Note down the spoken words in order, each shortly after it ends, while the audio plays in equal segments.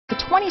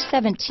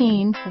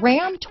2017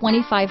 Ram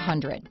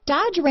 2500.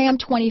 Dodge Ram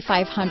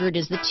 2500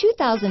 is the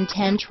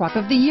 2010 Truck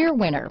of the Year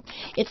winner.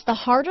 It's the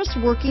hardest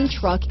working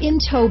truck in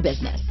tow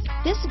business.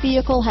 This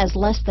vehicle has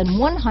less than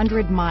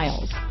 100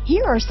 miles.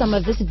 Here are some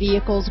of this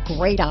vehicle's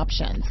great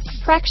options: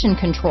 traction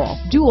control,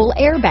 dual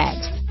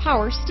airbags,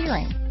 power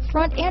steering,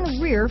 front and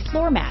rear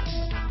floor mats,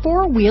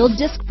 four-wheel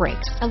disc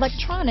brakes,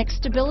 electronic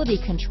stability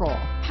control,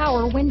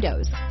 power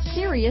windows,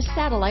 Sirius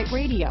satellite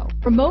radio,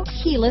 remote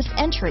keyless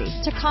entry,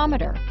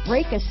 tachometer,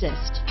 brake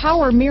assist,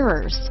 power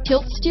mirrors,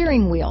 tilt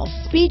steering wheel,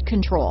 speed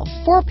control,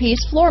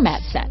 four-piece floor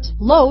mat set,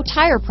 low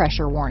tire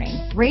pressure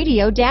warning,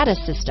 radio data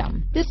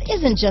system. This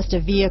isn't just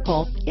a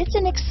vehicle, it's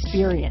an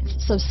experience.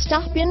 So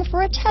stop in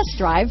for a test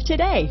drive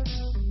today.